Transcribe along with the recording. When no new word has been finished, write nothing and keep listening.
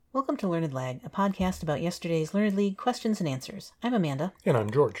Welcome to Learned Lag, a podcast about yesterday's Learned League questions and answers. I'm Amanda. And I'm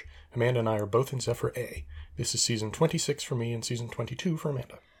George. Amanda and I are both in Zephyr A. This is season 26 for me and season 22 for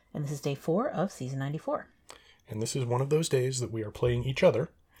Amanda. And this is day 4 of season 94. And this is one of those days that we are playing each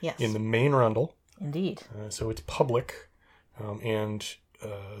other. Yes. In the main rundle. Indeed. So it's public. And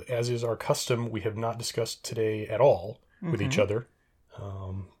as is our custom, we have not discussed today at all with each other.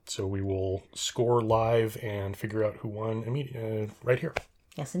 So we will score live and figure out who won right here.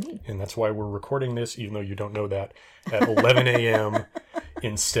 Yes, indeed. And that's why we're recording this, even though you don't know that, at 11 a.m.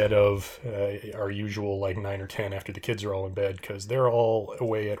 instead of our usual 9 or 10 after the kids are all in bed, because they're all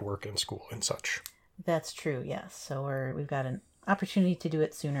away at work and school and such. That's true, yes. So we've got an opportunity to do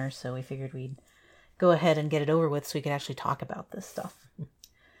it sooner, so we figured we'd go ahead and get it over with so we could actually talk about this stuff.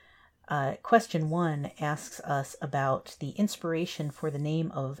 Question 1 asks us about the inspiration for the name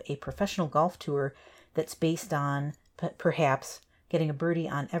of a professional golf tour that's based on, perhaps, getting a birdie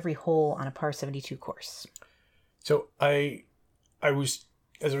on every hole on a par 72 course. So as I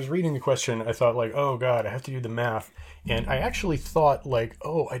was reading the question, I thought oh God, I have to do the math. And I actually thought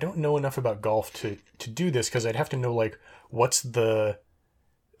I don't know enough about golf to do this, because I'd have to know what's the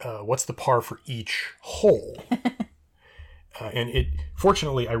par for each hole.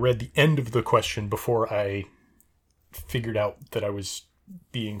 Fortunately, I read the end of the question before I figured out that I was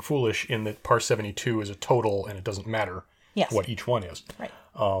being foolish in that par 72 is a total and it doesn't matter what each one is. Right.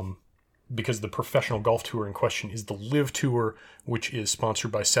 Because the professional golf tour in question is the LIV Tour, which is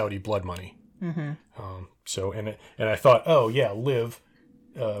sponsored by Saudi blood money. Mm-hmm. And I thought, LIV,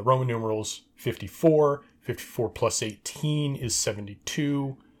 Roman numerals 54 plus 18 is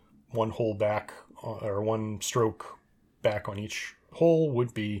 72. One hole back, or one stroke back on each hole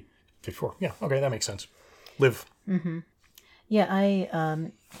would be 54. Yeah, okay, that makes sense. LIV. Mm-hmm. Yeah,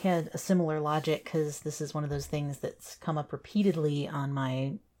 I had a similar logic, because this is one of those things that's come up repeatedly on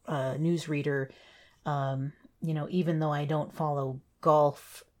my newsreader. Even though I don't follow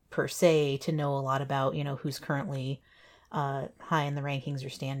golf per se to know a lot about, who's currently high in the rankings or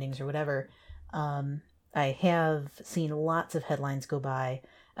standings or whatever, I have seen lots of headlines go by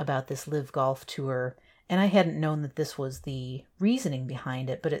about this LIV Golf Tour, and I hadn't known that this was the reasoning behind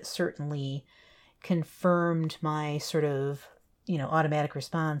it, but it certainly confirmed my sort of automatic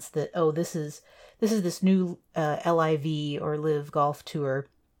response that, this is this new LIV or LIV Golf Tour,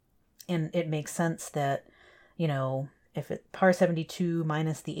 and it makes sense that if it par 72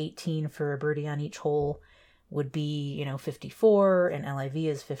 minus the 18 for a birdie on each hole would be 54, and LIV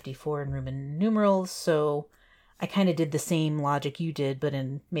is 54 in Roman numerals. So I kind of did the same logic you did, but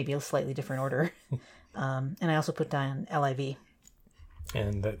in maybe a slightly different order. And I also put down LIV.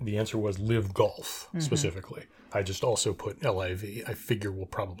 And the answer was LIV Golf, specifically. I just also put LIV. I figure we'll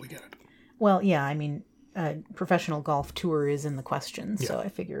probably get it. Well, yeah, I mean, professional golf tour is in the question, so I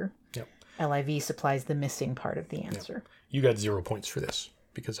figure LIV supplies the missing part of the answer. You got 0 points for this,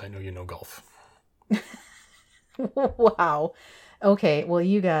 because I know you know golf. Wow. Okay, well,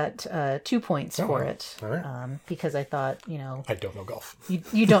 you got 2 points for it. All right. Because I thought, I don't know golf.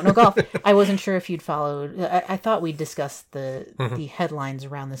 You don't know golf. I wasn't sure if you'd followed. I thought we'd discussed the headlines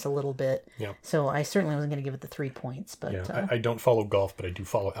around this a little bit. Yeah. So I certainly wasn't going to give it the 3 points. But I don't follow golf, but I do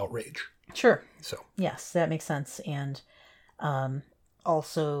follow outrage. Sure. So. Yes, that makes sense. And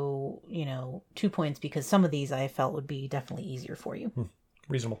also, 2 points because some of these I felt would be definitely easier for you.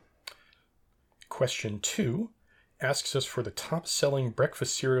 Reasonable. Question 2 asks us for the top-selling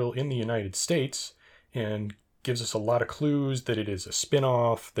breakfast cereal in the United States, and gives us a lot of clues that it is a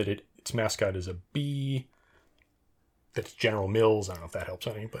spin-off, that its mascot is a bee, that it's General Mills. I don't know if that helps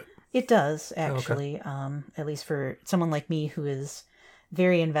any, but... It does, actually, at least for someone like me who is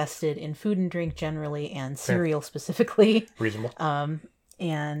very invested in food and drink generally, and cereal specifically. Reasonable.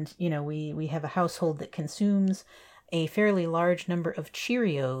 And, we have a household that consumes a fairly large number of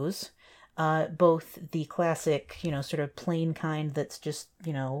Cheerios, both the classic, sort of plain kind that's just,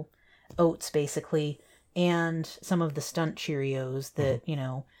 oats basically, and some of the stunt Cheerios that,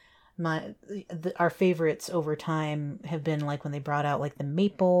 our favorites over time have been when they brought out the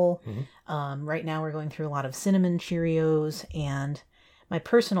maple. Right now we're going through a lot of cinnamon Cheerios, and my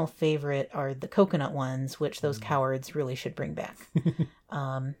personal favorite are the coconut ones, which those cowards really should bring back.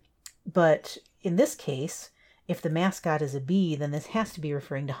 But in this case, if the mascot is a bee, then this has to be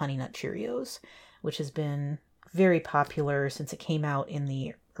referring to Honey Nut Cheerios, which has been very popular since it came out in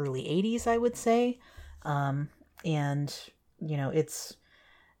the early 80s, I would say. And,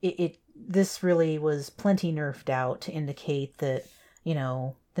 this really was plenty nerfed out to indicate that,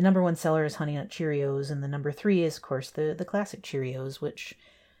 the number one seller is Honey Nut Cheerios, and the number 3 is, of course, the classic Cheerios, which,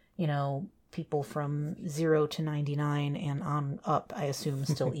 people from 0 to 99 and on up, I assume,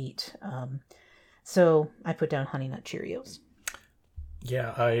 still eat. So I put down Honey Nut Cheerios.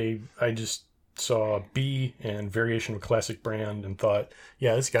 Yeah, I just saw B and variation of a classic brand and thought,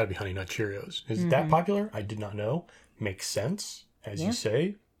 yeah, this got to be Honey Nut Cheerios. Is it that popular? I did not know. Makes sense, as you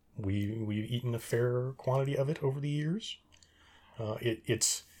say. We've eaten a fair quantity of it over the years.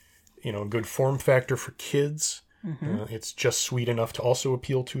 It's a good form factor for kids. It's just sweet enough to also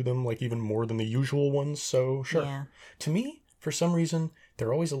appeal to them, like even more than the usual ones. So sure. Yeah. To me, for some reason,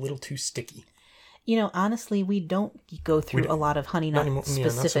 they're always a little too sticky. Honestly, we don't go through a lot of Honey Nut specifically. Yeah,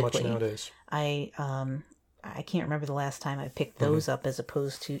 not so much nowadays. I can't remember the last time I picked those up as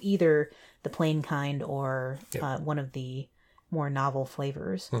opposed to either the plain kind or one of the more novel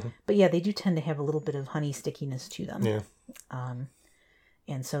flavors. But yeah, they do tend to have a little bit of honey stickiness to them. Yeah.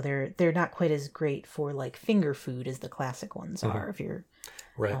 And so they're not quite as great for like finger food as the classic ones are. If you're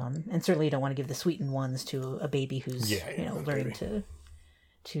right, and certainly you don't want to give the sweetened ones to a baby who's learning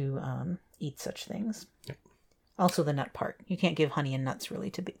to eat such things. Yep. Also the nut part. You can't give honey and nuts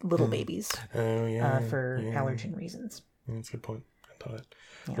really to little babies. Oh yeah, for allergen reasons. That's a good point. I thought it.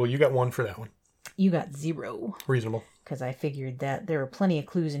 Yeah. Well, you got 1 for that one. You got 0. Reasonable. Because I figured that there were plenty of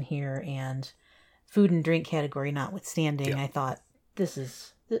clues in here, and food and drink category notwithstanding, I thought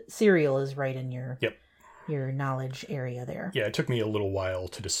cereal is right in your knowledge area there. Yeah, it took me a little while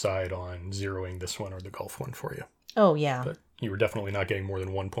to decide on zeroing this one or the golf one for you. Oh, yeah. But you were definitely not getting more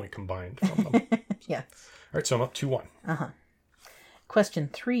than 1 point combined from them. Yeah. All right, so I'm up 2-1. Question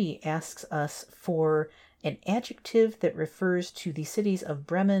 3 asks us for an adjective that refers to the cities of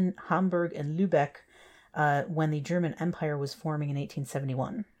Bremen, Hamburg, and Lübeck when the German Empire was forming in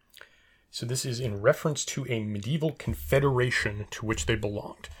 1871. So this is in reference to a medieval confederation to which they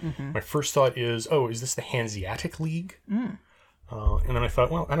belonged. My first thought is this the Hanseatic League? And then I thought,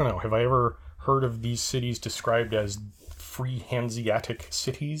 well, I don't know. Have I ever heard of these cities described as free Hanseatic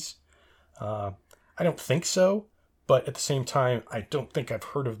cities? I don't think so. But at the same time, I don't think I've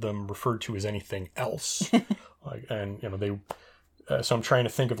heard of them referred to as anything else. So I'm trying to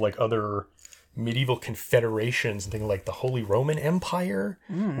think of like other medieval confederations and things like the Holy Roman Empire.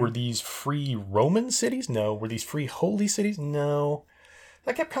 Were these free Roman cities? No. Were these free holy cities? No.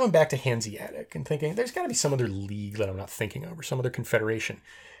 I kept coming back to Hanseatic and thinking there's got to be some other league that I'm not thinking of or some other confederation.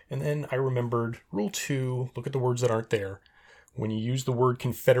 And then I remembered Rule 2, look at the words that aren't there. When you use the word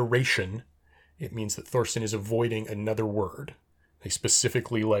confederation, it means that Thorsten is avoiding another word. They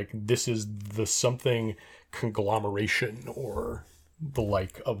specifically this is the something conglomeration or the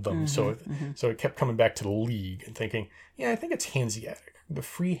like of them. So it kept coming back to the league and thinking, I think it's Hanseatic, the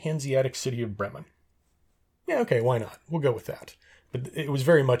Free Hanseatic City of Bremen. Yeah, okay, why not? We'll go with that. But it was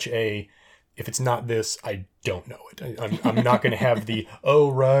very much if it's not this, I don't know it. I'm not going to have the,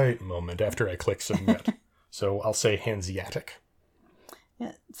 oh, right moment after I click submit. So I'll say Hanseatic.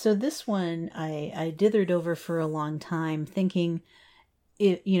 Yeah, so this one I dithered over for a long time thinking,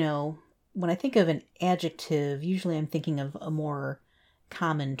 when I think of an adjective, usually I'm thinking of a more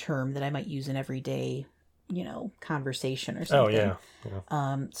common term that I might use in everyday, conversation or something. Oh,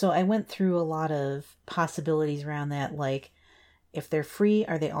 yeah. So I went through a lot of possibilities around that, like if they're free,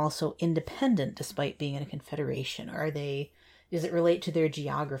 are they also independent despite being in a confederation? Does it relate to their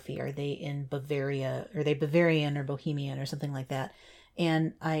geography? Are they in Bavaria? Are they Bavarian or Bohemian or something like that?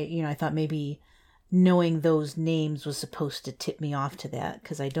 And I thought maybe knowing those names was supposed to tip me off to that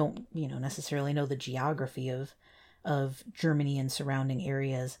because I don't, necessarily know the geography of Germany and surrounding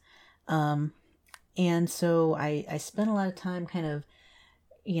areas. And so I spent a lot of time kind of,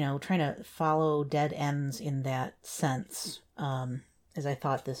 trying to follow dead ends in that sense as I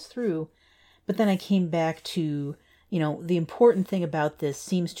thought this through. But then I came back to, the important thing about this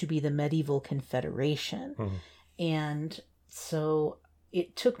seems to be the medieval confederation. And so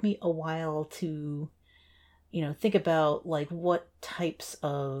it took me a while to, think about what types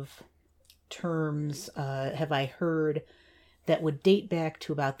of terms have I heard that would date back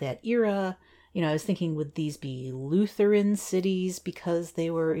to about that era. I was thinking, would these be Lutheran cities because they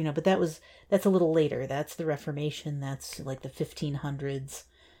were, but that's a little later. That's the Reformation. That's like the 1500s,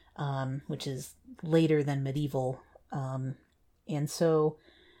 which is later than medieval. And so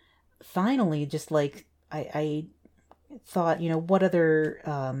finally, just I thought, what other,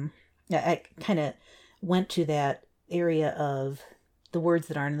 I kind of went to that area of the words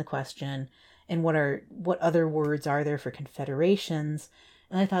that aren't in the question and what other words are there for confederations.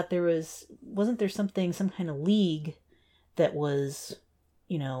 And I thought wasn't there some kind of league that was,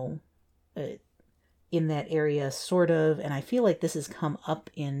 in that area sort of, and I feel like this has come up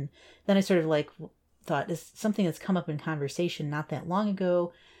then I sort of thought it's something that's come up in conversation not that long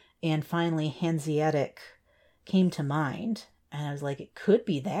ago. And finally, Hanseatic came to mind. And I was like, it could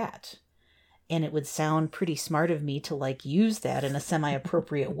be that. And it would sound pretty smart of me to like use that in a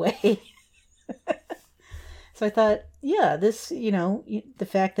semi-appropriate way. So I thought, yeah, this, you know, the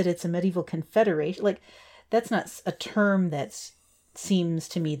fact that it's a medieval confederation, like that's not a term that seems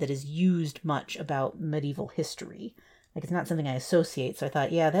to me that is used much about medieval history. Like it's not something I associate. So I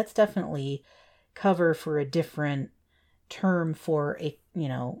thought, yeah, that's definitely cover for a different term for a, you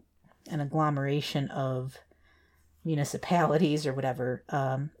know, an agglomeration of municipalities or whatever.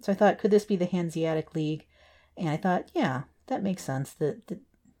 So I thought, could this be the Hanseatic League? And I thought, yeah, that makes sense. That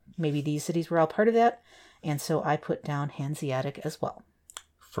maybe these cities were all part of that. And so I put down Hanseatic as well.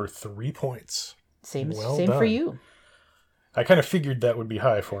 For 3 points. Same done. for you. I kind of figured that would be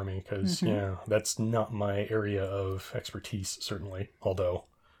high for me because, yeah, that's not my area of expertise, certainly. Although,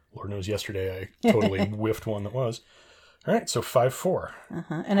 Lord knows yesterday I totally whiffed one that was. All right, so 5-4.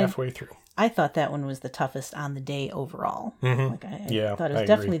 And halfway through. I thought that one was the toughest on the day overall. Like I thought it was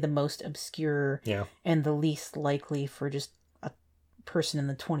definitely the most obscure and the least likely for just a person in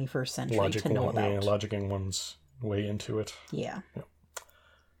the 21st century to know about. Yeah, logicking one's way into it. Yeah.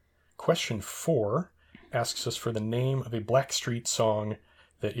 Question 4 asks us for the name of a Blackstreet song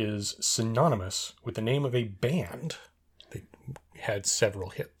that is synonymous with the name of a band that had several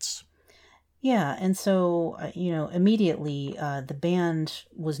hits. Yeah, and so, immediately the band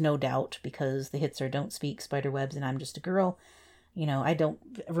was No Doubt because the hits are Don't Speak, Spiderwebs, and I'm Just a Girl. You know, I don't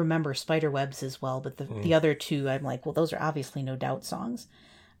remember Spiderwebs as well, but the other two, I'm like, well, those are obviously No Doubt songs.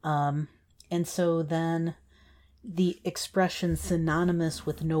 And so then the expression synonymous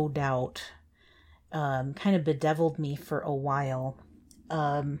with No Doubt kind of bedeviled me for a while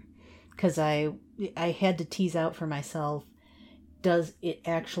because I had to tease out for myself, does it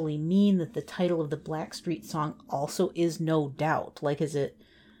actually mean that the title of the Blackstreet song also is No Doubt? Like, is it,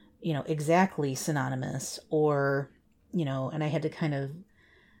 exactly synonymous? Or, and I had to kind of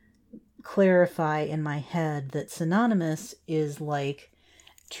clarify in my head that synonymous is like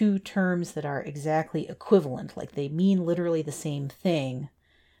two terms that are exactly equivalent. Like, they mean literally the same thing,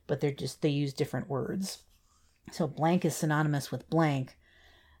 but they use different words. So blank is synonymous with blank.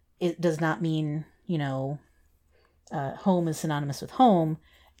 It does not mean, home is synonymous with home.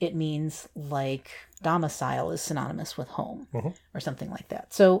 It means like domicile is synonymous with home or something like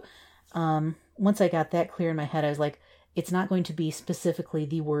that. So once I got that clear in my head, I was like, it's not going to be specifically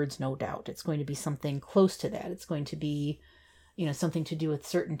the words No Doubt. It's going to be something close to that. It's going to be, something to do with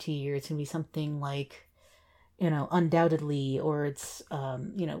certainty, or it's going to be something like, undoubtedly, or it's,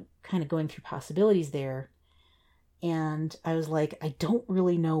 kind of going through possibilities there. And I was like, I don't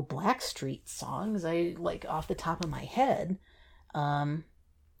really know Blackstreet songs. I like off the top of my head.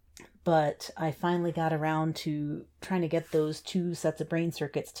 But I finally got around to trying to get those two sets of brain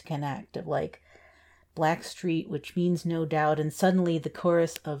circuits to connect of like Blackstreet, which means No Doubt. And suddenly the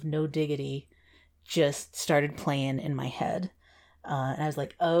chorus of No Diggity just started playing in my head. And I was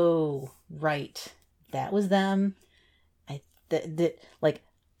like, oh, right. That was them.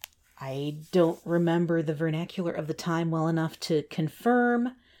 I don't remember the vernacular of the time well enough to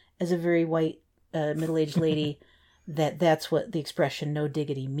confirm, as a very white middle-aged lady, that that's what the expression No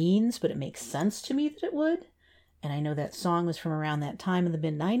Diggity means, but it makes sense to me that it would. And I know that song was from around that time in the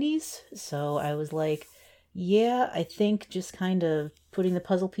mid-90s, so I was like, yeah, I think just kind of putting the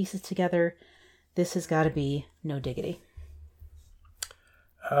puzzle pieces together, this has got to be No Diggity.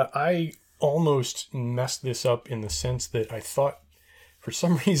 I almost messed this up in the sense that I thought, for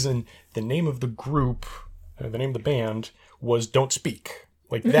some reason, the name of the group, the name of the band, was Don't Speak.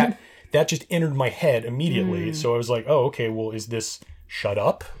 Like that just entered my head immediately. So I was like, oh, okay, well, is this Shut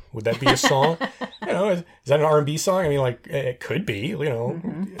Up? Would that be a song? Is that an R&B song? I mean, like, it could be,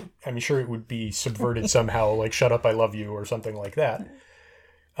 I'm sure it would be subverted somehow, like Shut Up, I Love You, or something like that.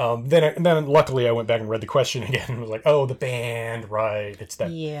 Then luckily I went back and read the question again and was like, oh, the band, right. It's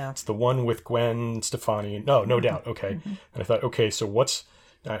that. Yeah. It's the one with Gwen Stefani. No doubt. Okay. And I thought, okay, so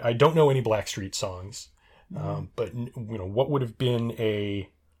I don't know any Blackstreet songs, but what would have been a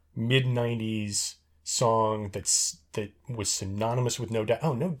mid-90s song that was synonymous with No Doubt?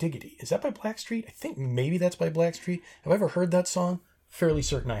 Oh, No Diggity. Is that by Blackstreet? I think maybe that's by Blackstreet. Have I ever heard that song? Fairly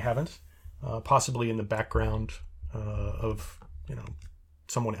certain I haven't. Possibly in the background of,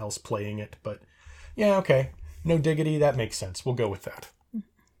 someone else playing it, but yeah, okay. No Diggity, that makes sense. We'll go with that.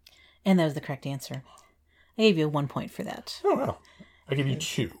 And that was the correct answer. I gave you 1 point for that. Oh, wow. I give you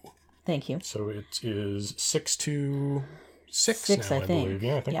 2. Thank you. So it is 6-6 now, I think. believe.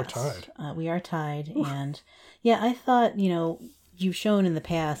 Yeah, I think we're tied. We are tied. Oof. And yeah, I thought, you've shown in the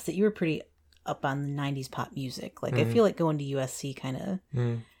past that you were pretty up on the 90s pop music. Like, I feel like going to USC kind of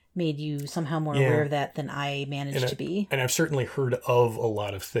made you somehow more aware of that than I managed to be. And I've certainly heard of a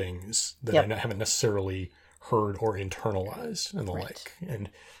lot of things that Yep. I haven't necessarily heard or internalized and the Right. like. And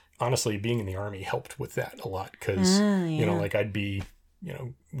honestly, being in the Army helped with that a lot because, you know, like I'd be, you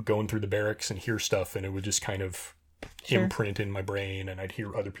know, going through the barracks and hear stuff and it would just kind of Sure. imprint in my brain, and I'd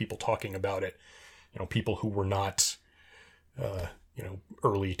hear other people talking about it. You know, people who were not, you know,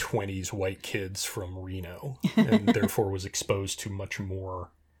 early 20s white kids from Reno, and therefore was exposed to much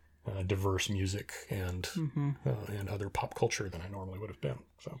more diverse music and other pop culture than I normally would have been.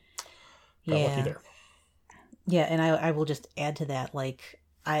 So got lucky there. Yeah, and I will just add to that, like,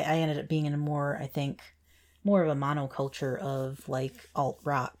 I ended up being in a more, I think, more of a monoculture of, like,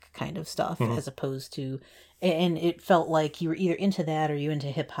 alt-rock kind of stuff, as opposed to, and it felt like you were either into that or you into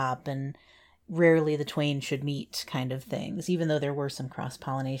hip-hop, and rarely the twain should meet kind of things, even though there were some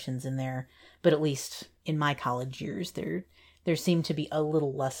cross-pollinations in there. But at least in my college years, there seemed to be a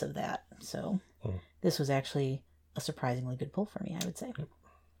little less of that. So this was actually a surprisingly good pull for me, I would say.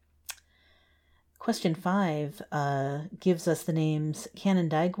 Question 5 gives us the names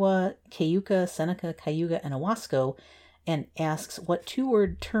Canandaigua, Cayuga, Seneca, Cayuga, and Owasco, and asks what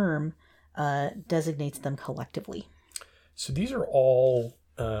two-word term designates them collectively. So these are all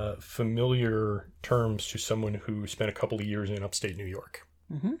familiar terms to someone who spent a couple of years in upstate New York.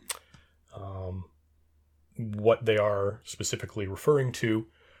 What they are specifically referring to,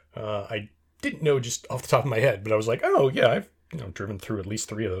 I didn't know just off the top of my head, but I was like, oh yeah, I've driven through at least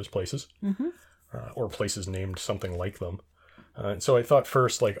 3 of those places, or places named something like them. And so I thought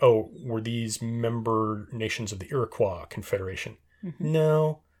first, like, oh, were these member nations of the Iroquois Confederation?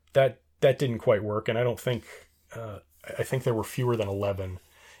 No, that didn't quite work, and I don't think. I think there were fewer than 11,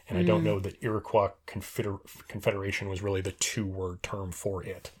 and I don't know that Iroquois Confederation was really the 2-word term for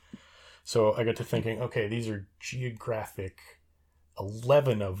it. So I got to thinking, okay, these are geographic,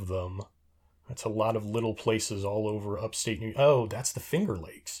 11 of them. That's a lot of little places all over upstate New York. Oh, that's the Finger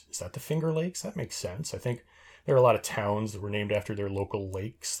Lakes. Is that the Finger Lakes? That makes sense. I think there are a lot of towns that were named after their local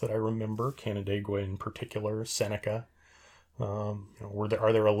lakes that I remember, Canandaigua in particular, Seneca. Are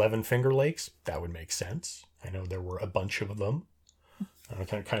there 11 Finger Lakes? That would make sense. I know there were a bunch of them. I'm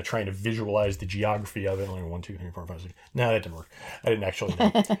kind of trying to visualize the geography of it. Like 1, 2, 3, 4, 5, 6. No, that didn't work. I didn't actually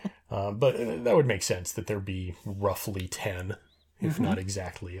know. But that would make sense that there be roughly 10, if not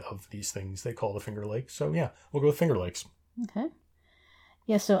exactly, of these things they call the Finger Lakes. So yeah, we'll go with Finger Lakes. Okay.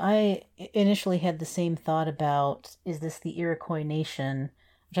 Yeah, so I initially had the same thought about, is this the Iroquois nation?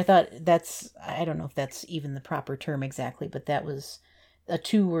 Which I thought I don't know if that's even the proper term exactly, but that was a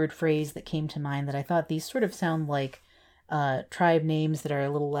 2-word phrase that came to mind that I thought these sort of sound like tribe names that are a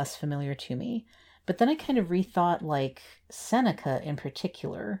little less familiar to me. But then I kind of rethought, like, Seneca in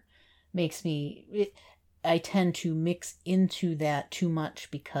particular makes me... I tend to mix into that too much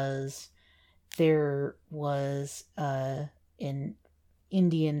because there was an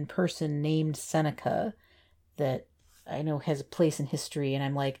Indian person named Seneca that I know has a place in history, and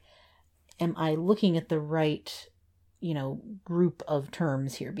I'm like, am I looking at the right, group of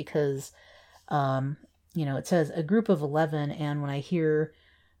terms here? Because, it says a group of 11, and when I hear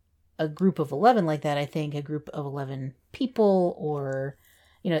a group of 11 like that, I think a group of 11 people, or,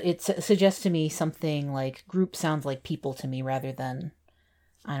 it suggests to me something like group sounds like people to me rather than,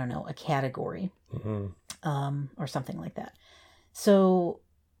 I don't know, a category, or something like that. So,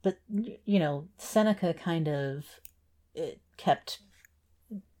 but, Seneca kind of kept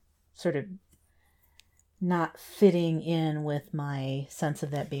sort of not fitting in with my sense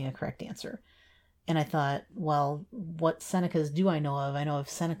of that being a correct answer. And I thought, well, what Senecas do I know of? I know of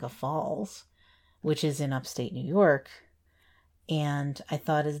Seneca Falls, which is in upstate New York. And I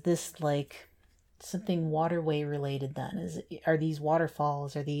thought, is this like something waterway related then? Are these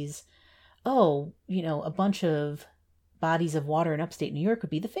waterfalls? Are these, a bunch of bodies of water in upstate New York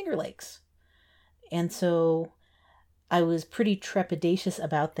would be the Finger Lakes. And so I was pretty trepidatious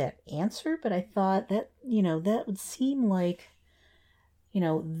about that answer, but I thought that, that would seem like,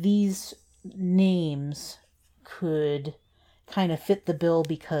 these names could kind of fit the bill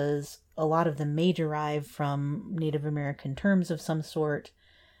because a lot of them may derive from Native American terms of some sort.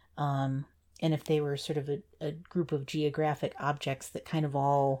 And if they were sort of a group of geographic objects that kind of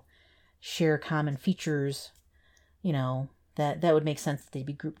all share common features, that would make sense that they'd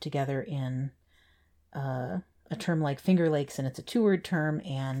be grouped together in a term like Finger Lakes, and it's a 2-word term.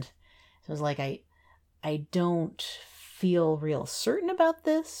 And so it was like, I don't feel real certain about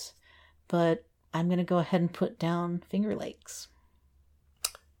this, but I'm going to go ahead and put down Finger Lakes.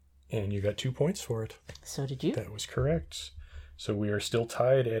 And you got 2 points for it. So did you? That was correct. So we are still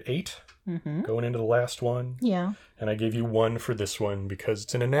tied at 8, going into the last one. Yeah. And I gave you 1 for this one because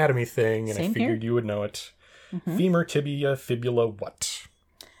it's an anatomy thing, and Same I figured here. you would know it. Femur, tibia, fibula, what?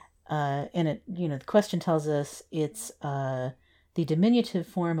 And it, the question tells us it's the diminutive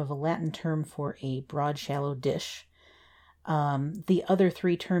form of a Latin term for a broad, shallow dish. The other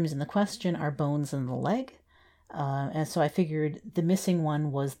 3 terms in the question are bones and the leg. And so I figured the missing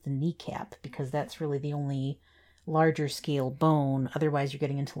one was the kneecap, because that's really the only larger scale bone. Otherwise, you're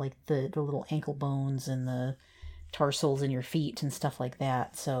getting into like the little ankle bones and the tarsals in your feet and stuff like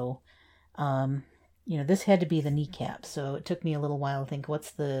that. So, this had to be the kneecap. So it took me a little while to think, what's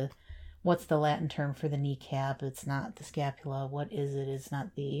the Latin term for the kneecap? It's not the scapula. What is it? It's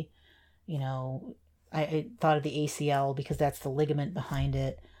not the, I thought of the ACL because that's the ligament behind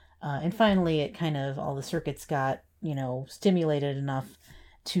it. And finally, it kind of, all the circuits got, stimulated enough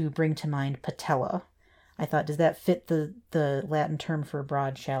to bring to mind patella. I thought, does that fit the Latin term for a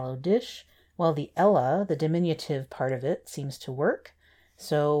broad, shallow dish? Well, the ella, the diminutive part of it, seems to work.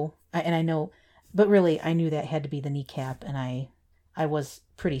 So, I know, but really, I knew that had to be the kneecap, and I was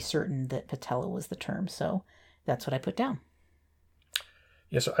pretty certain that patella was the term. So that's what I put down.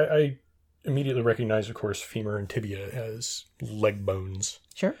 Yes, I immediately recognize, of course, femur and tibia as leg bones.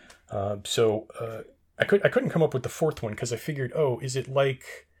 Sure. So I couldn't come up with the 4th one because I figured, is it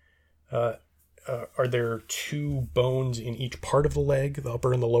like, are there 2 bones in each part of the leg, the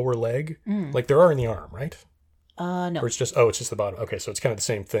upper and the lower leg, like there are in the arm, right? No. Or it's just the bottom. Okay, so it's kind of the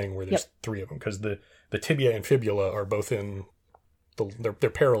same thing where there's 3 of them, because the tibia and fibula are both in they're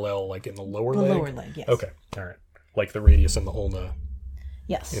parallel, like in the lower leg. The lower leg, yes. Okay, all right, like the radius and the ulna.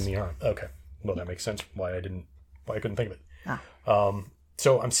 Yes. In the arm. Okay. Well, that makes sense why I couldn't think of it.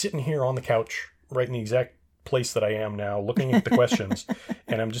 So I'm sitting here on the couch, right in the exact place that I am now, looking at the questions,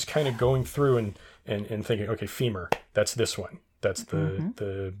 and I'm just kind of going through and thinking, okay, femur, that's this one. That's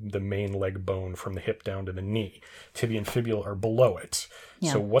the main leg bone from the hip down to the knee. Tibia and fibula are below it.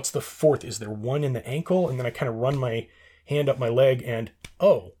 Yeah. So what's the 4th? Is there one in the ankle? And then I kind of run my hand up my leg and,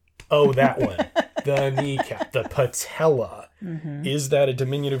 oh, that one. The kneecap, the patella. Is that a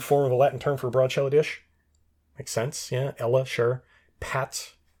diminutive form of a Latin term for a broad, shallow dish? Makes sense, yeah. Ella, sure.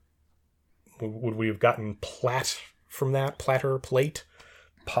 Pat. Would we have gotten plat from that? Platter, plate?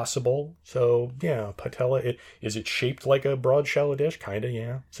 Possible. So, yeah, patella. Is it shaped like a broad, shallow dish? Kind of,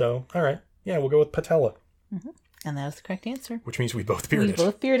 yeah. So, all right. Yeah, we'll go with patella. And that was the correct answer. Which means we both beard it. We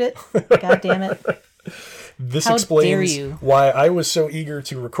both beard it. God damn it. This How explains dare you. why I was so eager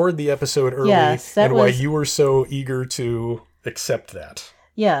to record the episode early, and why you were so eager to accept that.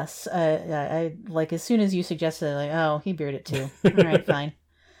 Yes. I like, as soon as you suggested, like, oh, he bearded it too. All right, fine.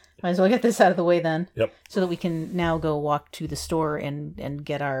 Might as well get this out of the way then. Yep. So that we can now go walk to the store and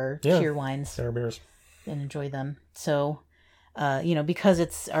get our cheer wines. Get our beers. And enjoy them. So, because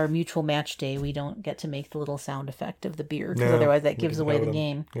it's our mutual match day, we don't get to make the little sound effect of the beer, because otherwise that gives away the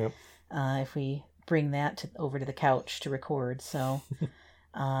game. Yep. If we bring that over to the couch to record. So,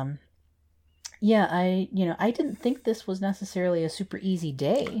 yeah, I didn't think this was necessarily a super easy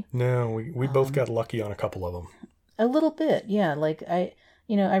day. No, we both got lucky on a couple of them. A little bit, yeah. Like I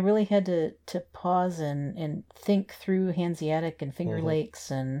really had to pause and think through Hanseatic and Finger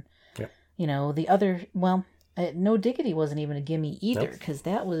Lakes and, the other, No Diggity wasn't even a gimme either, because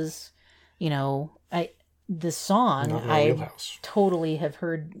that was, the song I totally have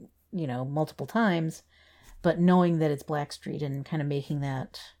heard, multiple times, but knowing that it's Blackstreet and kind of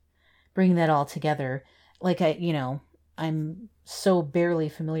bringing that all together, like I'm so barely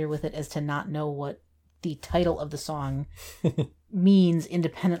familiar with it as to not know what the title of the song means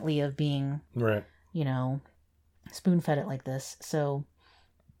independently of being, right, spoon-fed it like this. So,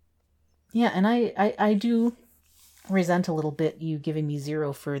 yeah, and I do resent a little bit you giving me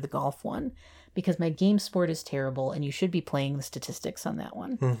 0 for the golf one, because my game sport is terrible, and you should be playing the statistics on that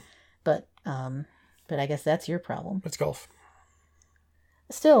one. But I guess that's your problem. It's golf.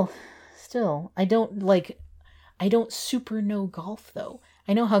 Still, I don't super know golf, though.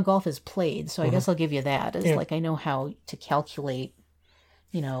 I know how golf is played, so I guess I'll give you that. Like, I know how to calculate,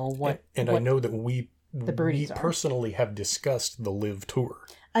 what... And what I know that we birdies personally have discussed the Live Tour.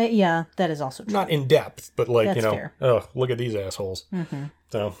 Yeah, that is also true. Not in depth, but like, That's fair. Oh, look at these assholes.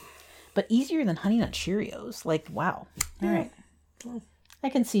 So, but easier than Honey Nut Cheerios. Like, wow. All right. I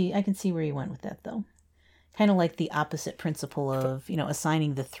can see where you went with that, though. Kind of like the opposite principle of,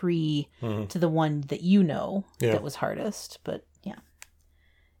 assigning the 3 to the one that that was hardest. But, yeah.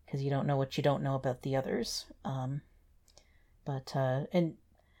 Because you don't know what you don't know about the others. And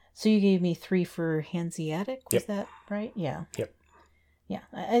so you gave me 3 for Hanseatic? Was that right? Yeah. Yep. Yeah.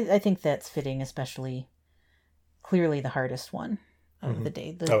 I think that's fitting, especially clearly the hardest one of the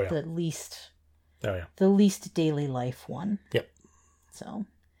day. The, Oh, yeah. the least Oh, yeah. the least daily life one. Yep. So,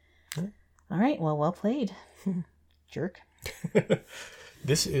 all right. Well played, jerk.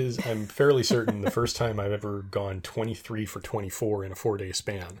 This is, I'm fairly certain, the first time I've ever gone 23 for 24 in a 4-day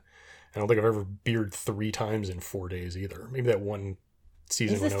span. I don't think I've ever beered 3 times in 4 days either. Maybe that one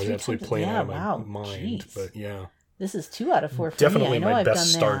season Is when this I was 3 absolutely times? playing Yeah, out of my wow, mind. jeez. But yeah, This is 2 out of 4 for definitely me. I know my I've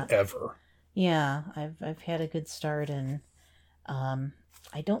best done start that. ever. Yeah, I've had a good start, and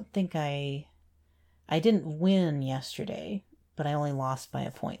I don't think I didn't win yesterday, but I only lost by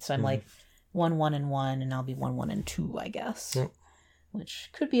a point. So I'm like 1-1-1, and I'll be 1-1-2, I guess. Yep. Which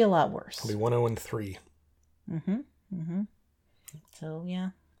could be a lot worse. I'll be 1-0-3. So yeah.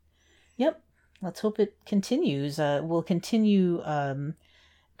 Yep. Let's hope it continues. We'll continue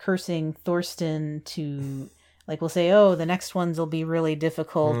cursing Thorsten to, like, we'll say, oh, the next ones will be really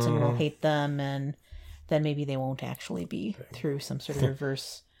difficult and we'll hate them, and then maybe they won't actually be through some sort of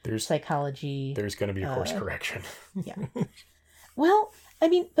reverse psychology. There's going to be a course correction. Yeah. Well, I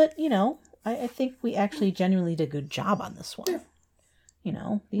mean, but, I think we actually genuinely did a good job on this one.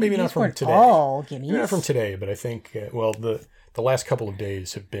 Yeah. Maybe not from weren't today. all gimmies. Maybe not from today, but I think, the last couple of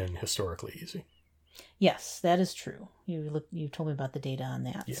days have been historically easy. Yes, that is true. You told me about the data on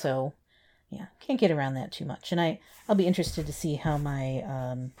that. Yeah. So, yeah, can't get around that too much. And I'll be interested to see how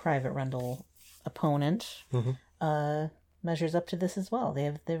my Private Rundle opponent measures up to this as well. They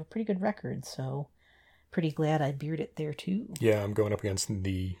have a pretty good record, so pretty glad I beered it there too. Yeah, I'm going up against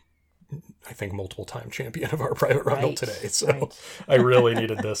I think, multiple-time champion of our Private Rundle today. So I really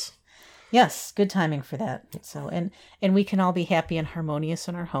needed this. Yes, good timing for that. So and we can all be happy and harmonious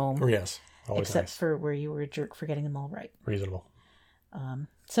in our home. Yes, always except nice. for where you were a jerk for getting them all right. Reasonable.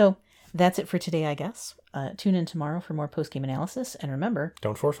 So that's it for today, I guess. Tune in tomorrow for more post-game analysis. And remember,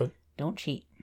 Don't forfeit. don't cheat.